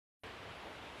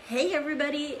Hey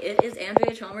everybody, it is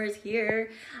Andrea Chalmers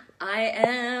here. I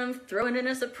am throwing in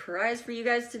a surprise for you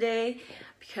guys today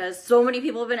because so many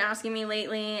people have been asking me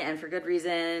lately, and for good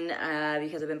reason,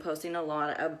 because I've been posting a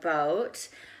lot about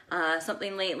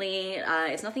something lately.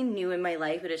 It's nothing new in my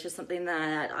life, but it's just something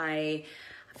that I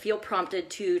feel prompted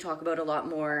to talk about a lot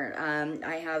more.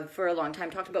 I have for a long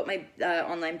time talked about my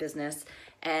online business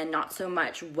and not so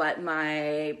much what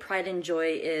my pride and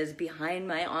joy is behind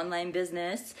my online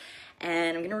business.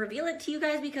 And I'm gonna reveal it to you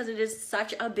guys because it is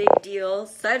such a big deal,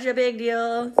 such a big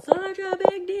deal, such a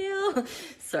big deal.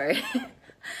 Sorry.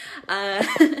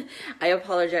 I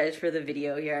apologize for the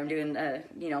video here. I'm doing,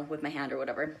 with my hand or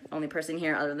whatever. Only person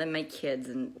here other than my kids,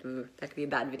 and that could be a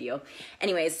bad video.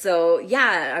 Anyways, so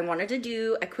yeah, I wanted to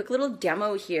do a quick little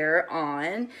demo here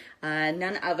on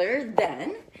none other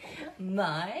than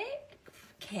my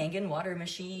Kangen water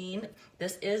machine.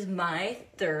 This is my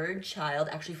third child,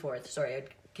 actually fourth, sorry, I'd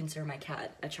consider my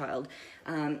cat a child.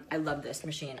 I love this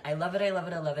machine. I love it, I love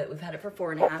it, I love it. We've had it for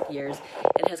 4.5 years.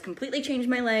 It has completely changed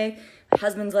my life, my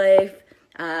husband's life.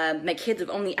 My kids have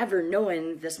only ever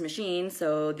known this machine,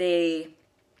 so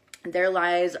their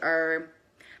lives are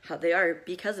how they are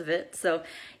because of it. So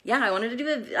yeah, I wanted to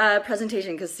do a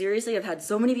presentation because seriously, I've had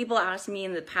so many people ask me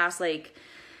in the past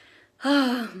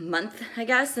month, I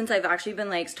guess, since I've actually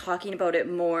been talking about it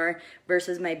more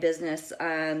versus my business.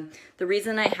 The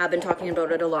reason I have been talking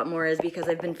about it a lot more is because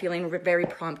I've been feeling very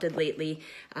prompted lately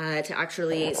to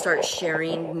actually start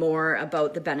sharing more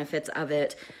about the benefits of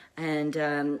it, and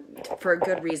for a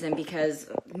good reason, because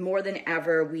more than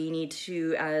ever we need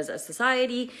to, as a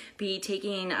society, be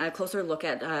taking a closer look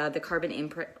at the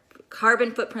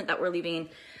carbon footprint that we're leaving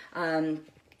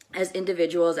as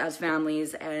individuals, as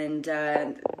families, and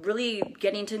really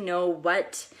getting to know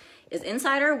what is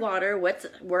inside our water, what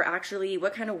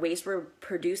kind of waste we're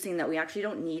producing that we actually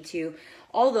don't need to,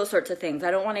 all those sorts of things.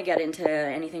 I don't want to get into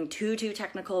anything too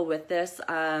technical with this.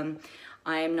 I'm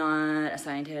not a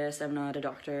scientist, I'm not a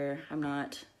doctor, I'm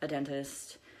not a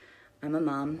dentist. I'm a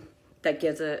mom that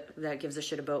gives a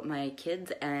shit about my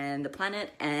kids and the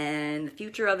planet and the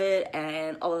future of it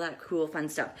and all of that cool fun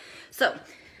stuff. So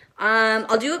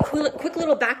I'll do a quick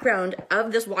little background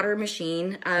of this water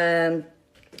machine.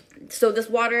 So this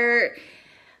water,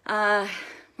 where am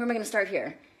I going to start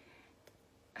here?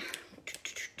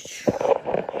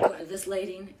 Go to this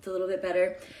lighting, it's a little bit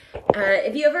better.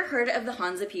 Have you ever heard of the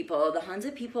Hansa people? The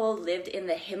Hansa people lived in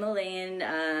the Himalayan,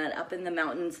 up in the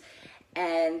mountains,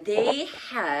 and they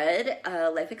had a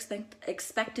life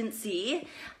expectancy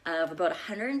of about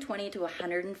 120 to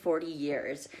 140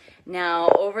 years. Now,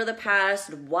 over the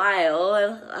past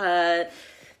while,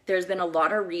 there's been a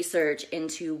lot of research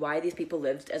into why these people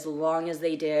lived as long as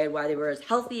they did, why they were as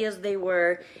healthy as they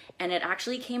were, and it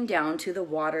actually came down to the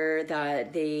water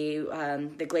that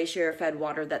the glacier-fed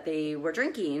water that they were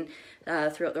drinking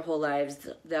throughout their whole lives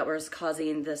that was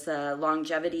causing this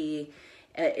longevity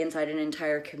inside an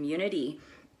entire community.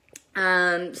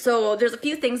 So there's a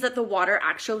few things that the water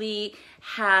actually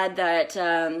had that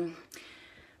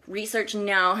research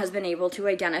now has been able to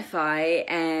identify,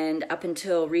 and up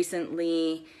until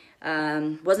recently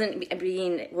wasn't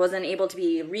able to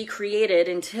be recreated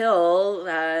until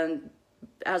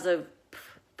as of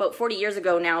about 40 years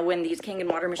ago now, when these Kangen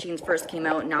water machines first came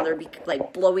out. Now they're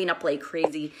blowing up like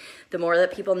crazy. The more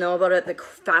that people know about it, the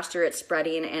faster it's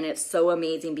spreading, and it's so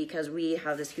amazing because we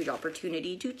have this huge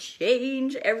opportunity to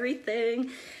change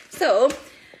everything. So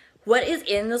what is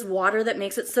in this water that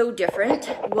makes it so different?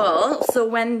 Well, so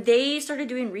when they started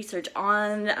doing research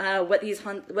on what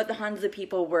the Hansa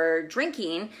people were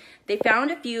drinking, they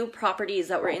found a few properties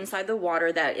that were inside the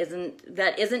water that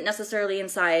isn't necessarily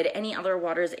inside any other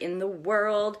waters in the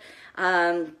world,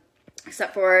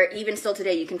 except for even still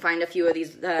today you can find a few of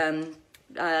these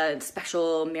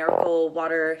special miracle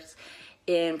waters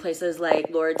in places like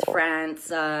Lourdes, France.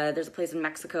 There's a place in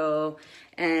Mexico,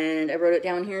 and I wrote it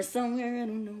down here somewhere. I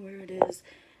don't know where it is.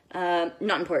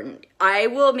 Not important. I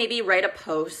will maybe write a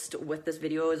post with this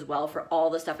video as well for all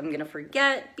the stuff I'm going to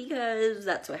forget, because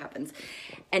that's what happens.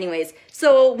 Anyways,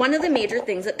 so one of the major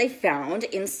things that they found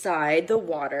inside the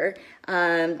water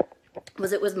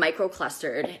was it was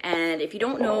microclustered. And if you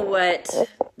don't know what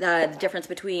the difference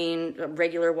between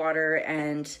regular water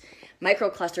and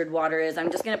microclustered water is, I'm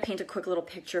just going to paint a quick little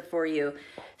picture for you.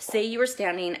 Say you were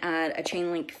standing at a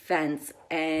chain link fence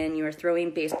and you were throwing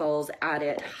baseballs at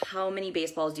it. How many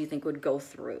baseballs do you think would go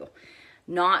through?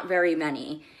 Not very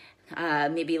many.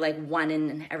 Maybe like 1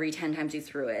 in every 10 times you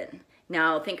threw it.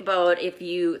 Now think about if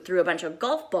you threw a bunch of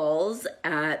golf balls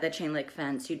at the chain link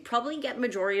fence, you'd probably get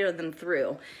majority of them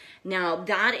through. Now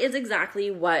that is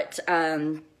exactly what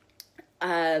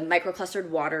microclustered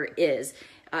water is.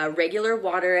 Regular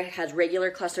water has regular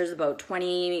clusters, about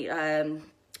 20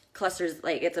 clusters,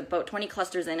 like it's about 20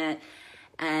 clusters in it,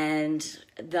 and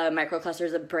the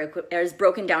microclusters is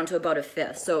broken down to about a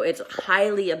fifth. So it's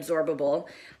highly absorbable,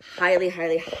 highly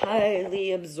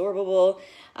absorbable.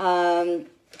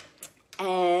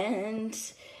 And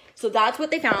so that's what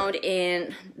they found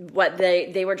in what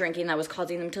they were drinking that was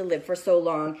causing them to live for so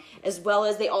long, as well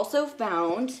as they also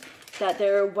found that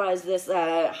there was this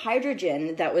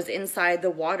hydrogen that was inside the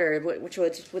water, which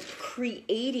was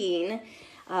creating,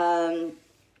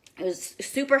 it was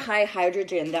super high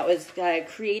hydrogen that was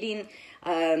creating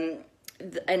an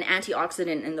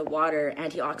antioxidant in the water.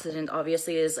 Antioxidant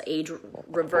obviously is age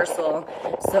reversal.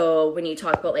 So when you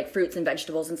talk about like fruits and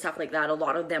vegetables and stuff like that, a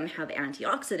lot of them have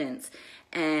antioxidants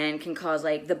and can cause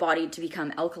like the body to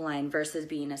become alkaline versus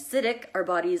being acidic. Our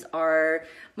bodies are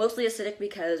mostly acidic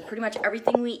because pretty much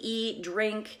everything we eat,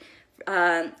 drink,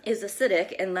 is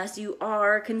acidic unless you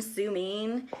are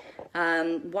consuming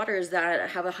waters that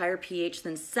have a higher pH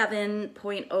than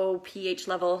 7.0 pH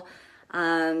level.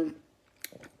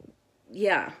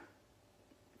 Yeah,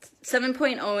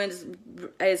 7.0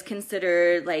 is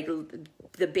considered like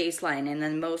the baseline, and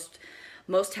then most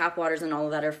tap waters and all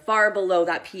of that are far below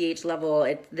that pH level.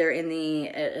 They're in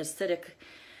the acidic.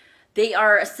 They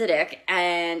are acidic,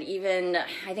 and even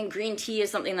I think green tea is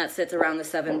something that sits around the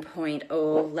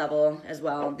 7.0 level as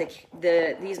well.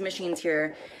 These machines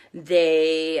here,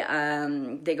 they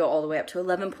go all the way up to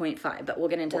 11.5, but we'll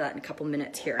get into that in a couple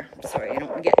minutes here. Sorry, I don't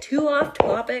want to get too off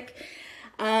topic.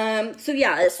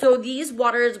 So these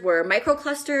waters were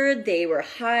microclustered. They were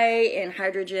high in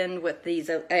hydrogen with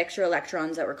these extra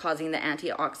electrons that were causing the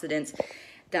antioxidants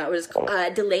that was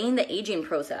delaying the aging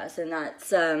process, and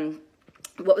that's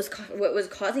what was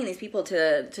causing these people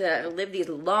to live these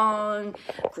long,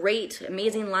 great,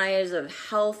 amazing lives of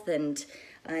health and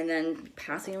then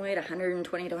passing away to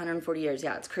 120 to 140 years.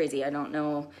 Yeah, it's crazy. I don't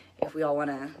know if we all want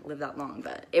to live that long,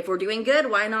 but if we're doing good,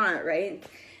 why not, right?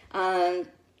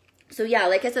 So yeah,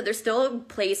 like I said, there's still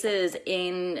places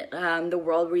in the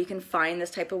world where you can find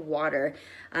this type of water.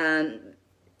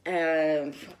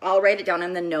 I'll write it down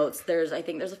in the notes. I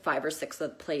think there's 5 or 6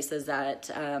 of places that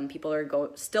people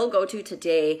still go to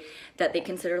today that they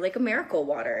consider like a miracle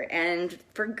water, and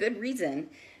for good reason.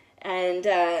 And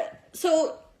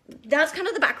so that's kind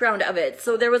of the background of it.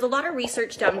 So there was a lot of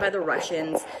research done by the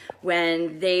Russians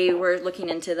when they were looking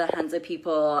into the Hansa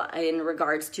people in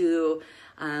regards to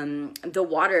the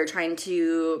water, trying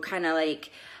to kind of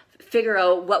like figure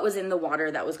out what was in the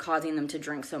water that was causing them to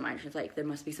drink so much. It's like, there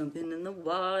must be something in the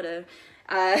water.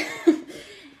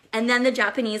 And then the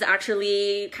Japanese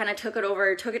actually kind of took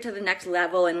it to the next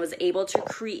level and was able to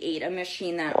create a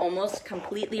machine that almost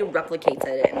completely replicates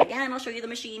it. And again, I'll show you the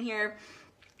machine here.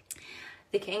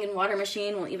 The Kangen water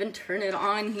machine. We'll even turn it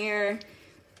on here.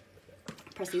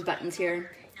 Press these buttons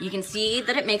here. You can see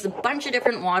that it makes a bunch of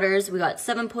different waters. We got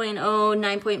 7.0,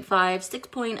 9.5,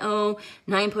 6.0, 9.0,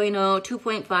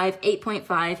 2.5,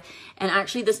 8.5. And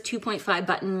actually this 2.5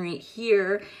 button right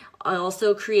here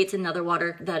also creates another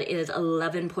water that is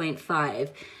 11.5.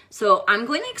 So I'm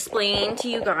going to explain to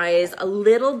you guys a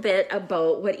little bit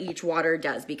about what each water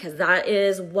does, because that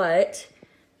is what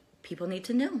people need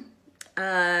to know.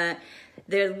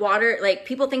 There's water, like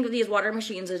people think of these water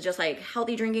machines as just like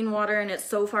healthy drinking water, and it's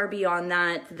so far beyond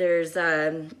that. There's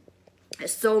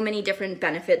so many different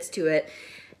benefits to it.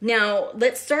 Now,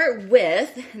 let's start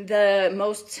with the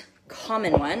most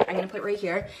common one. I'm going to put right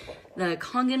here, the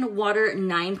Kangen water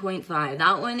 9.5.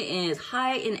 That one is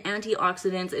high in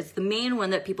antioxidants. It's the main one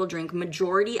that people drink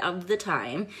majority of the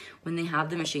time when they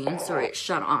have the machine. Sorry, it's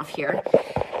shut off here.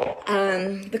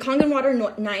 The Kangen water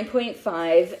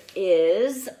 9.5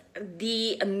 is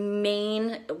the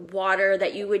main water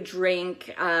that you would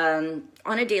drink on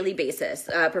a daily basis,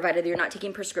 provided you're not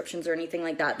taking prescriptions or anything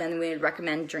like that. Then we would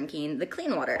recommend drinking the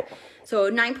clean water. So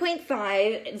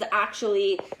 9.5 is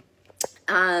actually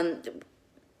the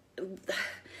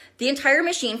entire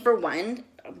machine, for one.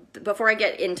 Before I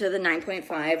get into the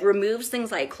 9.5, removes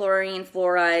things like chlorine,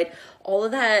 fluoride, all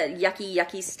of that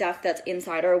yucky stuff that's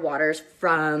inside our waters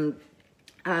from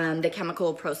the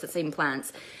chemical processing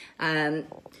plants.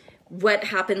 What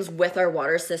happens with our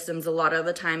water systems a lot of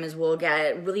the time is we'll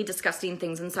get really disgusting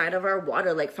things inside of our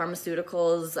water, like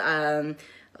pharmaceuticals,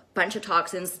 bunch of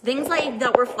toxins, things like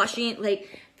that we're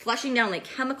flushing down, like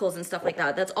chemicals and stuff like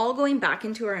that. That's all going back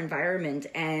into our environment,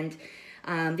 and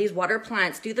these water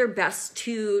plants do their best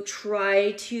to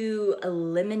try to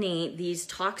eliminate these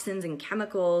toxins and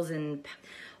chemicals and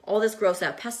all this gross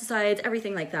stuff, pesticides,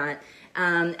 everything like that.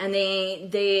 And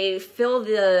they fill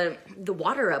the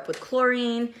water up with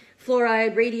chlorine,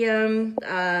 fluoride, radium.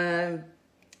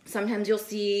 Sometimes you'll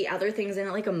see other things in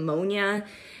it like ammonia,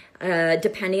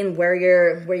 depending where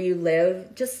you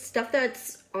live. Just stuff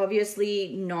that's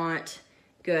obviously not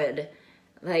good.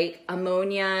 Like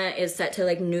ammonia is set to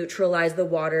like neutralize the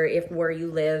water if where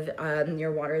you live,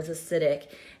 your water is acidic.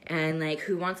 And like,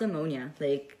 who wants ammonia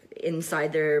like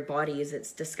inside their bodies?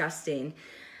 It's disgusting.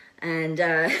 And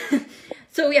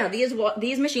so yeah,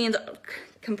 these machines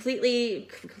completely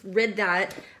rid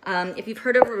that. If you've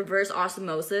heard of reverse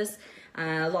osmosis,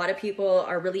 a lot of people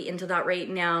are really into that right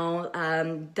now.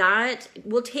 That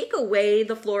will take away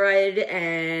the fluoride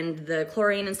and the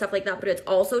chlorine and stuff like that, but it's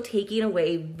also taking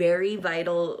away very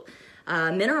vital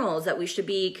minerals that we should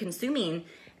be consuming.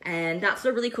 And that's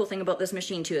the really cool thing about this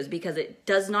machine too, is because it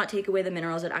does not take away the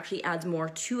minerals, it actually adds more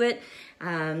to it,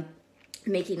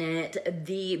 making it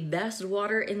the best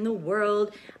water in the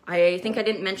world. I think I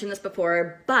didn't mention this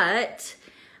before, but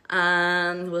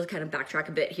we'll kind of backtrack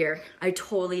a bit here. I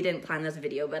totally didn't plan this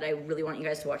video, but I really want you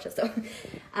guys to watch this though.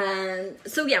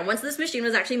 So yeah, once this machine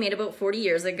was actually made about 40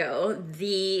 years ago,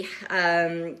 the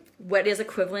what is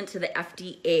equivalent to the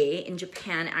FDA in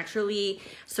Japan actually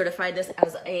certified this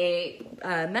as a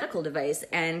medical device,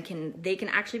 and they can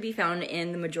actually be found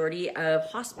in the majority of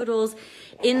hospitals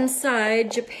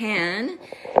inside Japan.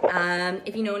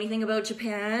 If you know anything about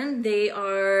Japan, they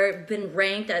are been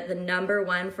ranked at the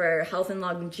 #1 for health and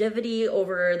longevity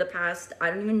over the past, I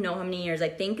don't even know how many years. I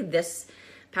think this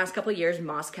past couple years,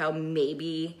 Moscow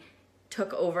maybe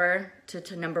took over to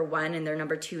 #1 and they're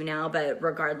 #2 now, but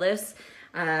regardless,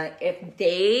 if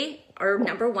they are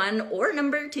 #1 or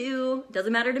 #2,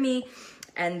 doesn't matter to me,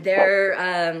 and their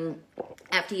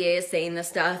FDA is saying this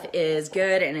stuff is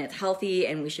good and it's healthy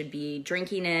and we should be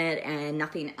drinking it and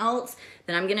nothing else,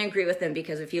 then I'm gonna agree with them,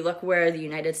 because if you look where the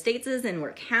United States is and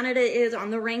where Canada is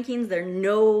on the rankings, they're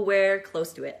nowhere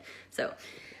close to it. So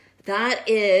that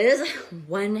is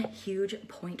one huge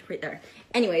point right there.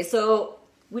 Anyway, so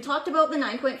we talked about the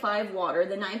 9.5 water.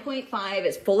 The 9.5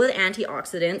 is full of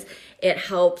antioxidants. It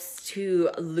helps to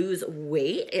lose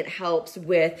weight. It helps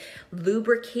with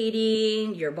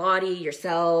lubricating your body, your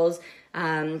cells,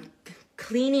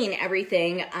 cleaning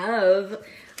everything of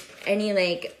any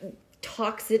like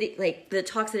toxicity, like the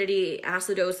toxicity,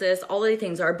 acidosis, all of the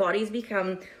things. Our bodies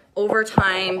become over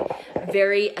time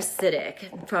very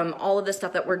acidic from all of the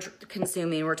stuff that we're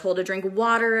consuming. We're told to drink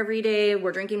water every day.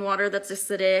 We're drinking water that's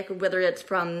acidic, whether it's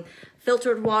from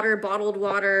filtered water, bottled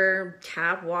water,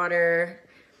 tap water,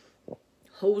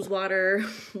 hose water,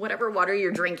 whatever water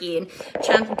you're drinking.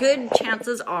 Good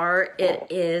chances are it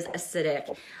is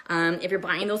acidic. If you're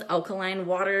buying those alkaline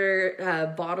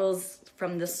water bottles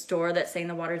from the store that's saying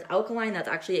the water is alkaline, that's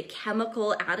actually a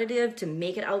chemical additive to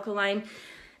make it alkaline.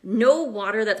 No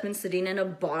water that's been sitting in a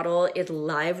bottle is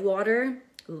live water.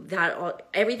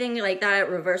 Everything like that,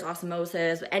 reverse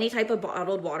osmosis, any type of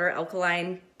bottled water,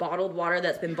 alkaline bottled water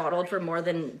that's been bottled for more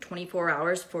than 24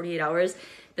 hours, 48 hours,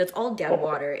 that's all dead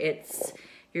water.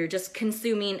 You're just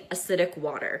consuming acidic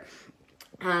water.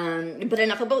 But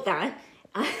enough about that.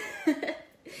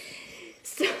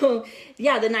 So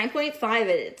yeah, the 9.5,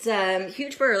 it's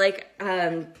huge for like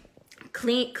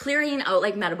clearing out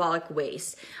like metabolic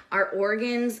waste. Our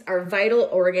organs, our vital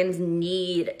organs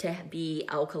need to be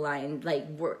alkaline. Like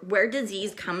where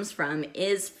disease comes from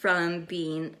is from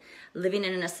living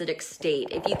in an acidic state.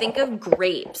 If you think of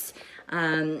grapes,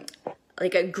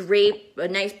 like a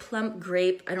nice plump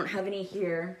grape. I don't have any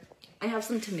here. I have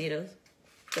some tomatoes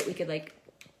that I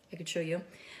could show you.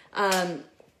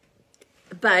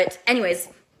 But anyways,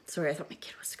 sorry, I thought my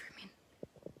kid was screaming.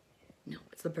 No,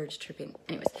 it's the birds chirping.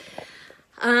 Anyways.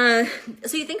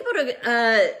 So you think about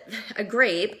a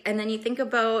grape, and then you think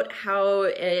about how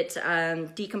it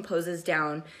decomposes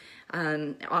down,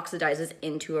 oxidizes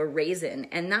into a raisin.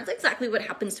 And that's exactly what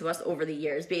happens to us over the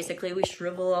years. Basically, we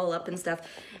shrivel all up and stuff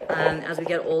as we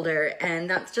get older. And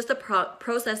that's just a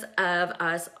process of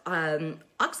us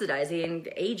oxidizing,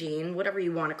 aging, whatever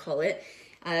you want to call it.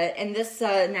 And this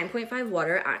 9.5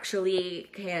 water actually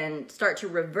can start to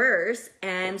reverse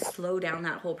and slow down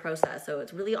that whole process. So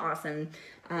it's really awesome.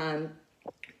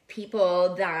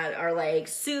 People that are like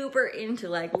super into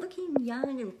like looking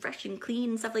young and fresh and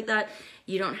clean and stuff like that,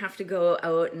 you don't have to go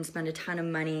out and spend a ton of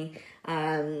money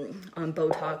on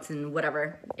Botox and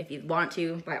whatever. If you want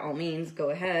to, by all means,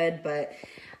 go ahead. But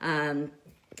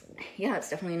yeah, it's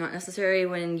definitely not necessary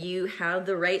when you have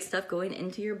the right stuff going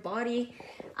into your body.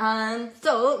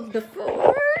 So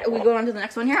before we go on to the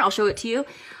next one here, I'll show it to you.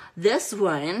 This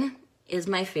one is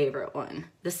my favorite one,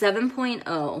 the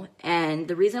 7.0. And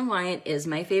the reason why it is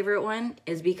my favorite one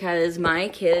is because my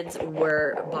kids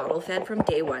were bottle fed from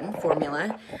day one,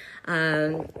 formula.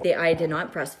 I did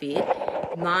not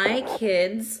breastfeed. My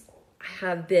kids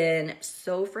have been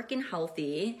so freaking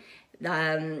healthy.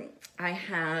 I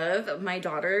have my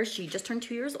daughter, she just turned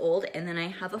 2 years old, and then I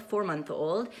have a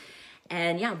 4-month-old.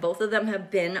 And yeah, both of them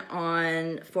have been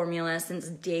on formula since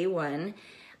day one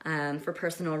for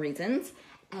personal reasons.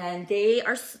 And they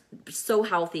are so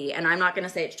healthy. And I'm not going to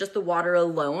say it's just the water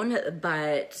alone,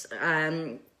 but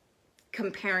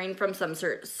comparing from some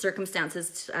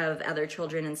circumstances of other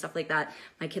children and stuff like that,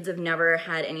 my kids have never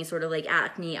had any sort of like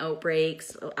acne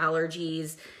outbreaks,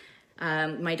 allergies.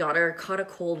 My daughter caught a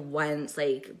cold once.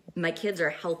 Like, my kids are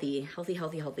healthy.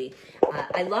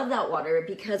 I love that water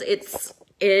because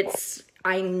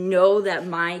I know that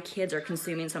my kids are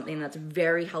consuming something that's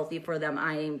very healthy for them.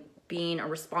 I'm being a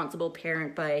responsible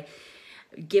parent by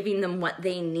giving them what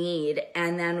they need.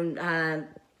 And then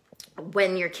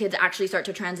when your kids actually start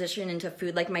to transition into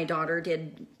food like my daughter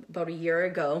did about a year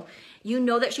ago, you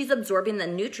know that she's absorbing the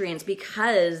nutrients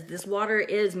because this water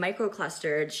is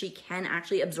microclustered. She can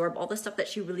actually absorb all the stuff that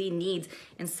she really needs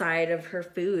inside of her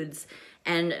foods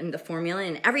and the formula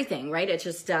and everything, right? It's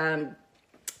just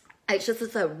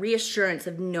it's a reassurance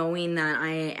of knowing that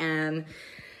I am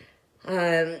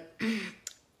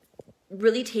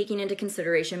really taking into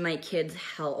consideration my kids'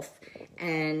 health.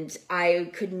 And I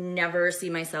could never see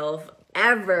myself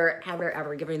ever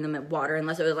giving them water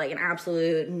unless it was like an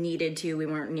absolute needed to. We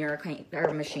weren't near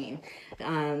our machine.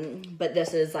 But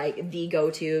this is like the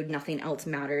go-to, nothing else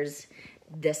matters.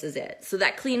 This is it. So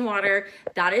that clean water,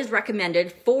 that is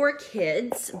recommended for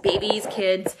kids, babies,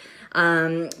 kids,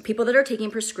 people that are taking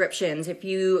prescriptions. If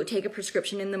you take a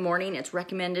prescription in the morning, it's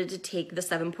recommended to take the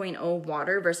 7.0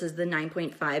 water versus the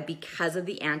 9.5 because of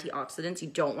the antioxidants. You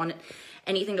don't want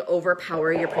anything to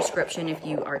overpower your prescription if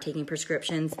you are taking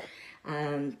prescriptions.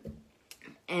 Yeah,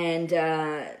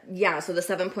 so the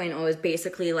 7.0 is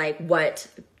basically like what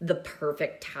the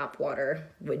perfect tap water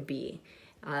would be.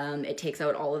 It takes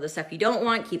out all of the stuff you don't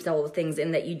want, keeps all the things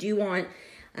in that you do want,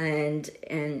 and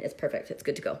it's perfect. It's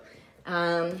good to go.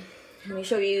 Let me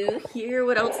show you here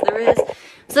what else there is.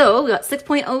 So we got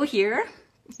 6.0 here,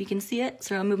 if you can see it.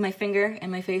 So I'll move my finger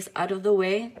and my face out of the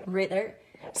way, right there.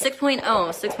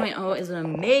 6.0 is an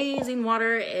amazing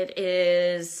water. It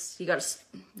is, I got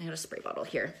a spray bottle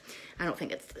here. I don't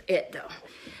think it's it though.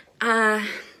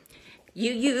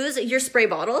 You use your spray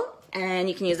bottle and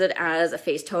you can use it as a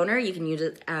face toner. You can use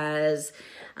it as,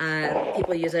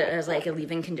 people use it as like a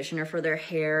leave-in conditioner for their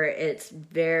hair. It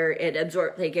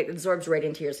absorbs right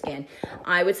into your skin.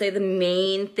 I would say the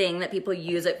main thing that people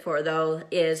use it for though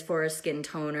is for a skin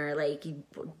toner. Like, you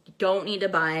don't need to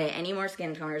buy any more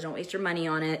skin toners. Don't waste your money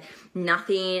on it.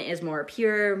 Nothing is more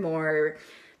pure, more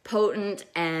potent,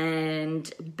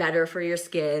 and better for your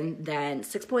skin than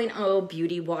 6.0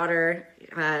 beauty water.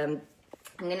 I'm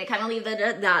going to kind of leave that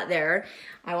at that there.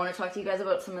 I want to talk to you guys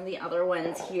about some of the other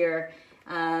ones here.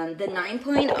 The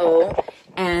 9.0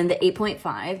 and the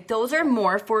 8.5, those are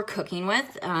more for cooking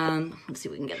with. Let's see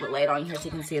if we can get the light on here so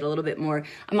you can see it a little bit more.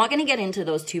 I'm not going to get into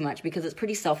those too much because it's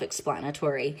pretty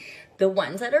self-explanatory. The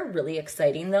ones that are really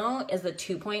exciting though is the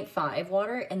 2.5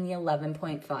 water and the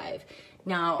 11.5.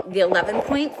 Now, the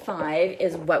 11.5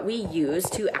 is what we use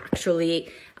to actually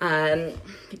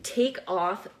take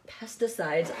off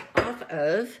pesticides off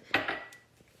of,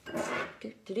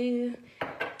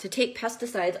 to take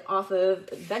pesticides off of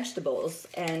vegetables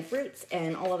and fruits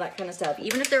and all of that kind of stuff.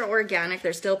 Even if they're organic,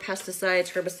 they're still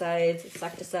pesticides, herbicides,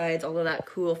 insecticides, all of that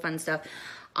cool, fun stuff.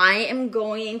 I am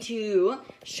going to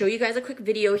show you guys a quick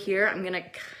video here. I'm going to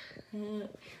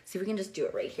see if we can just do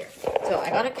it right here. So I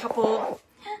got a couple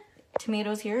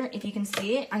tomatoes here, if you can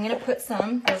see. I'm going to put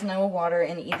some, there's no water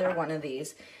in either one of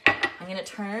these. I'm going to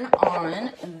turn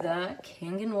on the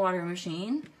Kangen water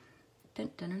machine. Dun,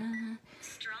 dun, dun, dun.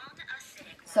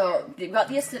 So we've got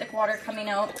the acidic water coming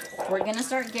out. We're going to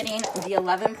start getting the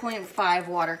 11.5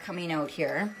 water coming out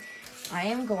here. I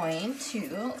am going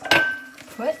to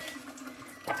put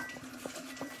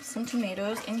some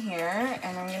tomatoes in here,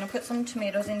 and I'm going to put some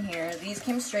tomatoes in here. These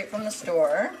came straight from the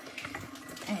store.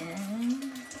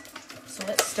 And so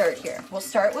let's start here. We'll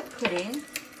start with putting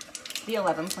the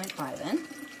 11.5 in.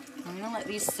 I'm going to let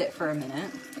these sit for a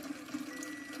minute.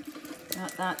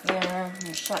 Got that there. I'm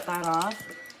going to shut that off.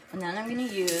 And then I'm going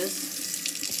to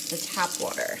use the tap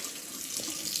water.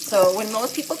 So when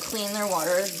most people clean their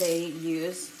water, they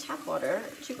use tap water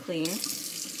to clean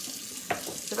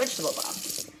the vegetable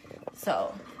box.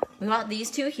 So we got these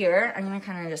two here. I'm going to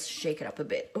kind of just shake it up a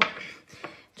bit. Ooh,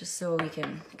 just so we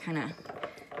can kind of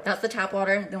that's the tap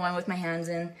water, the one with my hands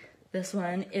in. This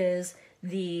one is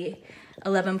the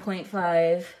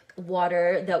 11.5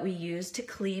 water that we use to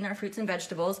clean our fruits and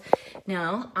vegetables.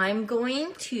 Now, I'm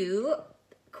going to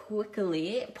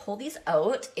quickly pull these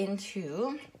out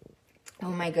into,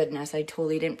 oh my goodness, I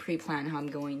totally didn't pre-plan how I'm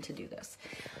going to do this.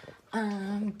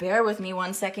 Bear with me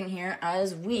 1 second here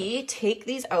as we take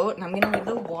these out, and I'm gonna leave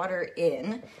the water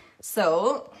in.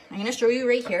 So I'm gonna show you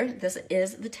right here. This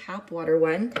is the tap water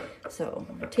one. So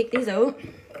I'm gonna take these out.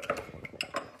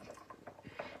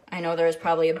 I know there's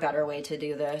probably a better way to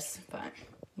do this, but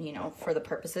you know, for the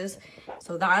purposes.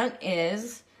 So that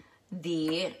is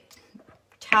the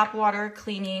tap water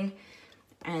cleaning,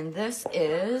 and this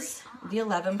is the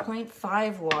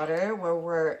 11.5 water, where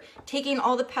we're taking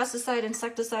all the pesticide,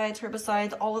 insecticides,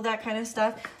 herbicides, all of that kind of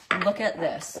stuff. Look at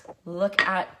this. Look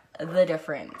at the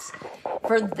difference.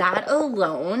 For that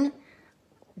alone,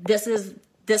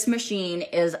 this machine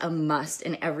is a must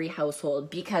in every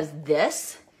household, because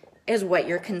this is what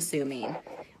you're consuming.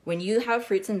 When you have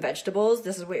fruits and vegetables,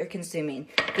 this is what you're consuming.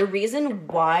 The reason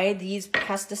why these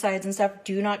pesticides and stuff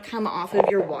do not come off of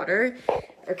your water,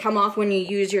 or come off when you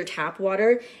use your tap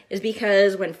water, is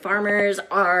because when farmers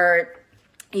are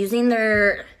using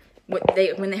their,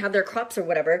 when they have their crops or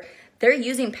whatever, they're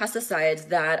using pesticides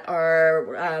that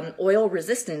are oil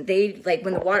resistant. They, like,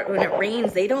 when it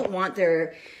rains, they don't want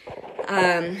their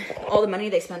all the money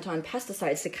they spent on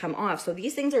pesticides to come off. So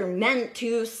these things are meant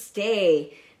to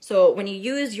stay. So when you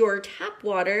use your tap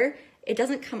water, it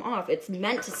doesn't come off. It's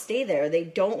meant to stay there. They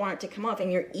don't want it to come off,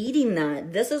 and you're eating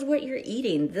that. This is what you're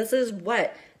eating. This is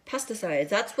what? Pesticides.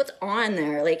 That's what's on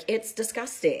there. Like, it's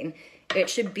disgusting. It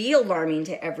should be alarming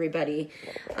to everybody.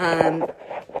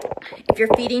 If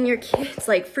you're feeding your kids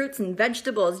like fruits and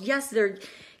vegetables, yes, they're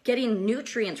getting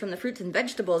nutrients from the fruits and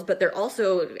vegetables, but they're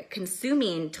also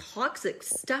consuming toxic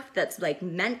stuff that's like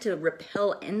meant to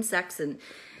repel insects, and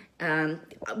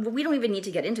we don't even need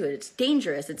to get into it. It's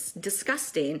dangerous. It's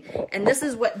disgusting. And this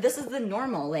is the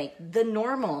normal, like the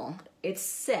normal. It's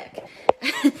sick.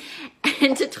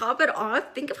 And to top it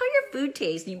off, think of how your food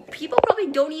tastes. People probably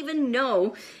don't even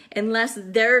know, unless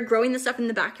they're growing the stuff in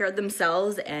the backyard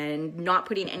themselves and not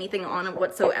putting anything on it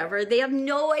whatsoever. They have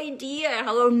no idea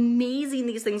how amazing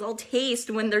these things all taste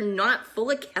when they're not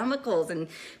full of chemicals and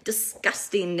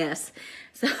disgustingness.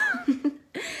 So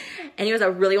anyways, I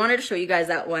really wanted to show you guys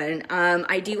that one.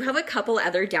 I do have a couple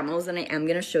other demos that I am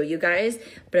going to show you guys,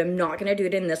 but I'm not going to do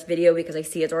it in this video because I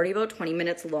see it's already about 20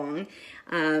 minutes long.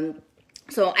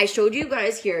 So I showed you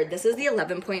guys here, this is the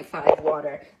 11.5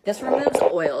 water. This removes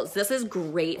oils. This is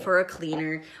great for a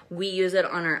cleaner. We use it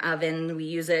on our oven. We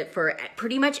use it for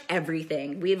pretty much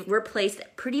everything. We've replaced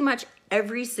pretty much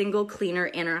every single cleaner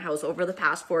in our house over the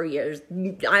past 4 years.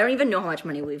 I don't even know how much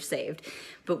money we've saved,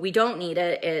 but we don't need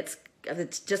it.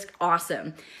 It's just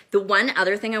awesome. The one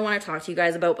other thing I want to talk to you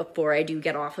guys about before I do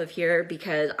get off of here,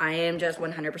 because I am just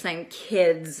 100%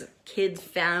 kids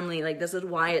family. Like, this is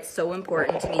why it's so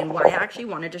important to me and why I actually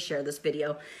wanted to share this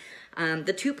video.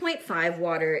 The 2.5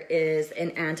 water is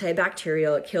an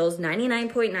antibacterial. It kills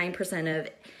 99.9% of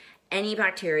any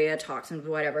bacteria, toxins,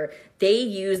 whatever. They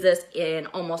use this in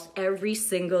almost every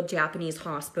single Japanese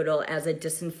hospital as a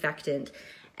disinfectant.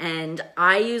 And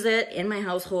I use it in my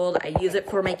household. I use it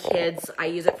for my kids. I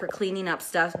use it for cleaning up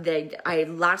stuff.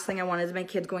 Last thing I want is my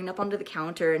kids going up onto the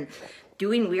counter and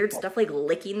doing weird stuff like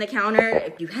licking the counter.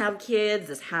 If you have kids,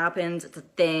 this happens. It's a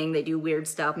thing. They do weird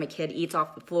stuff. My kid eats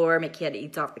off the floor. My kid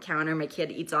eats off the counter. My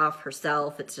kid eats off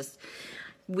herself. It's just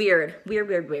weird.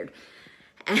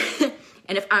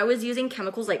 And if I was using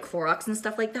chemicals like Clorox and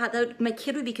stuff like that, my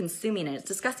kid would be consuming it. It's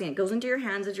disgusting. It goes into your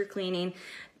hands as you're cleaning.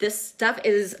 This stuff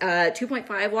is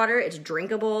 2.5 water. It's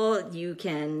drinkable.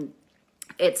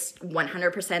 It's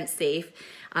 100% safe.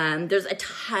 There's a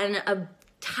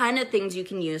ton of things you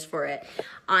can use for it.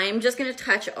 I'm just going to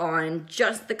touch on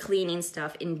just the cleaning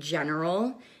stuff in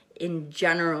general.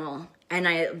 And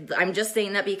I'm just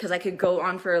saying that because I could go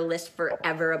on for a list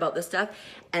forever about this stuff.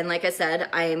 And like I said,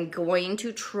 I am going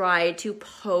to try to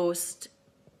post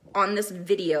on this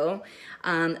video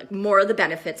more of the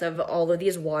benefits of all of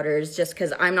these waters, just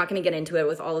because I'm not going to get into it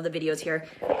with all of the videos here,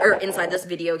 or inside this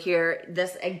video here.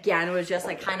 This, again, was just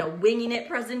like kind of winging it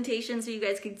presentation so you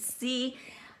guys could see.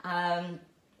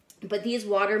 But these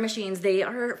water machines, they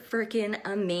are freaking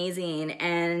amazing.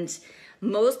 And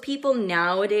most people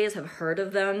nowadays have heard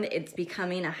of them. It's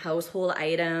becoming a household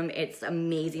item. It's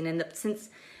amazing. And since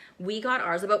We got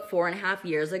ours about 4.5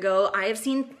 years ago. I have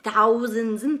seen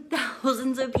thousands and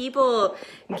thousands of people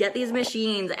get these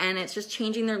machines, and it's just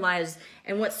changing their lives.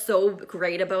 And what's so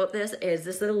great about this is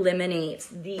this eliminates,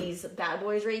 these bad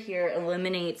boys right here,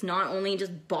 eliminates not only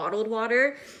just bottled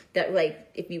water, that like,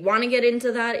 if you want to get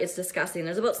into that, it's disgusting.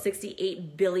 There's about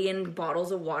 68 billion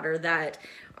bottles of water that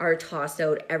are tossed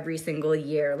out every single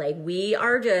year. Like, we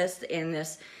are just in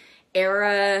this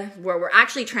era where we're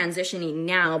actually transitioning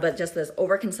now, but just this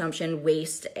overconsumption,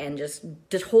 waste, and just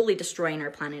totally destroying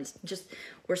our planet. It's just,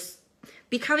 we're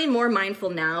becoming more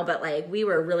mindful now, but like, we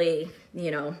were really, you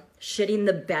know, shitting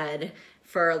the bed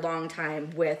for a long time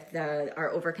with our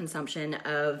overconsumption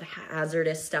of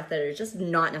hazardous stuff that is just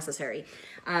not necessary.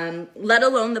 Let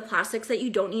alone the plastics that you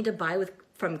don't need to buy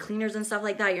from cleaners and stuff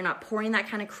like that. You're not pouring that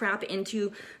kind of crap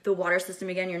into the water system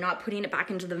again. You're not putting it back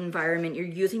into the environment. You're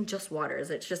using just waters.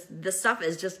 It's just, this stuff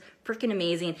is just freaking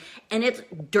amazing. And it's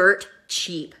dirt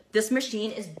cheap. This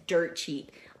machine is dirt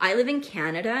cheap. I live in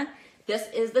Canada. This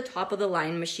is the top of the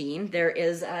line machine. There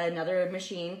is another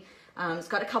machine. It's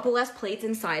got a couple less plates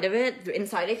inside of it.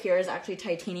 Inside of here is actually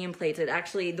titanium plates. It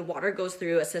actually, the water goes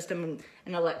through a system,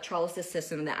 an electrolysis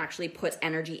system that actually puts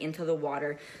energy into the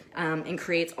water and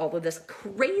creates all of this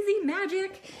crazy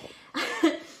magic.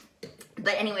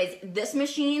 But anyways, this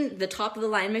machine, the top of the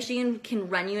line machine, can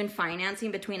run you in financing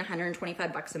between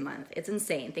 125 bucks a month. It's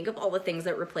insane. Think of all the things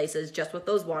that replaces just with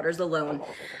those waters alone.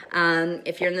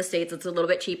 If you're in the States, it's a little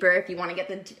bit cheaper. If you want to get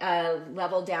the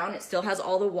level down, it still has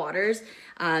all the waters,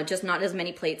 just not as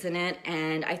many plates in it.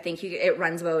 And I think it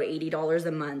runs about $80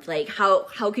 a month. Like,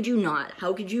 how could you not?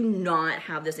 How could you not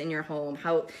have this in your home?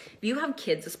 If you have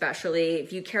kids, especially,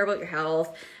 if you care about your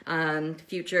health,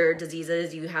 future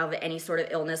diseases, you have any sort of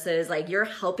illnesses, like, you're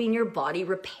helping your body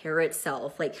repair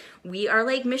itself. Like, we are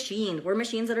like machines. We're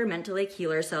machines that are meant to like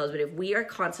heal ourselves. But if we are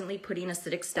constantly putting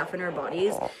acidic stuff in our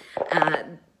bodies,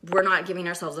 we're not giving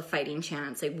ourselves a fighting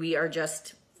chance. Like, we are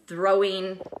just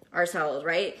throwing ourselves,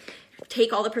 right?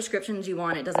 Take all the prescriptions you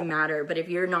want, it doesn't matter. But if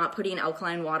you're not putting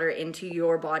alkaline water into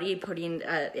your body, putting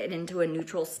it into a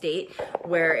neutral state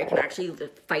where it can actually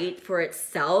fight for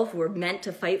itself, we're meant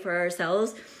to fight for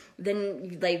ourselves,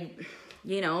 then, like,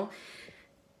 you know,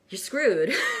 you're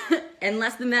screwed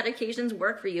unless the medications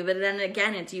work for you. But then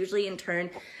again, it's usually in turn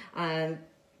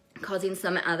causing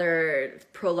some other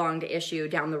prolonged issue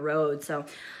down the road. So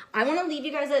I want to leave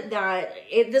you guys at that.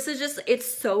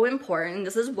 It's so important.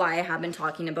 This is why I have been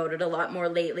talking about it a lot more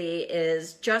lately,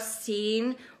 is just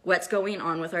seeing what's going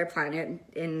on with our planet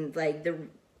in like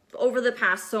over the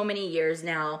past so many years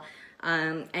now.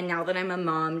 And now that I'm a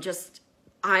mom,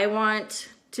 I want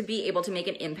to be able to make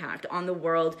an impact on the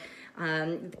world.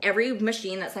 Every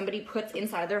machine that somebody puts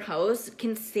inside their house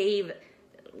can save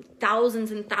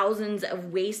thousands and thousands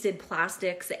of wasted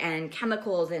plastics and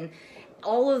chemicals and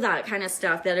all of that kind of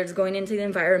stuff that is going into the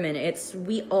environment.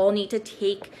 We all need to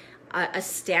take a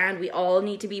stand. We all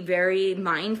need to be very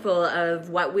mindful of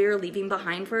what we're leaving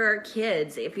behind for our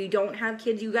kids. If you don't have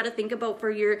kids, you got to think about for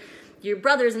your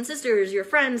brothers and sisters, your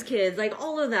friends' kids, like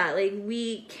all of that. Like,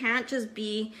 we can't just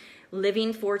be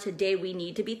living for today. We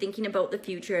need to be thinking about the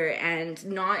future, and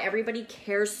not everybody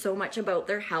cares so much about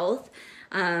their health.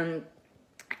 And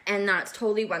that's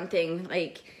totally one thing.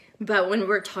 But when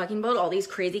we're talking about all these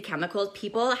crazy chemicals,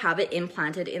 people have it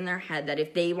implanted in their head that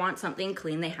if they want something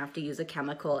clean, they have to use a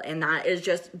chemical. And that is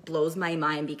just blows my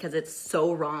mind, because it's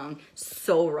so wrong,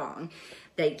 so wrong.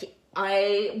 Like,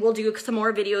 I will do some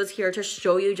more videos here to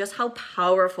show you just how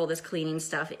powerful this cleaning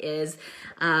stuff is.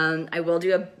 I will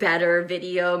do a better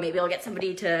video. Maybe I'll get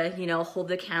somebody to, hold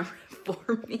the camera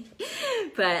for me.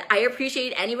 But I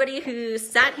appreciate anybody who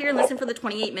sat here and listened for the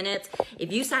 28 minutes.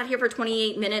 If you sat here for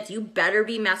 28 minutes, you better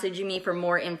be messaging me for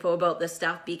more info about this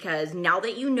stuff, because now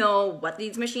that you know what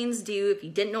these machines do, if you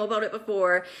didn't know about it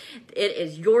before, it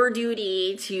is your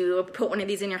duty to put one of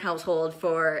these in your household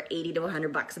for 80 to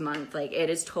 100 bucks a month. Like, it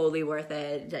is totally worth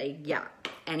it. Yeah.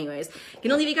 Anyways,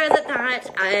 gonna leave you guys at that.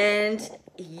 And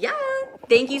yeah,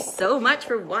 thank you so much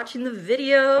for watching the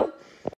video.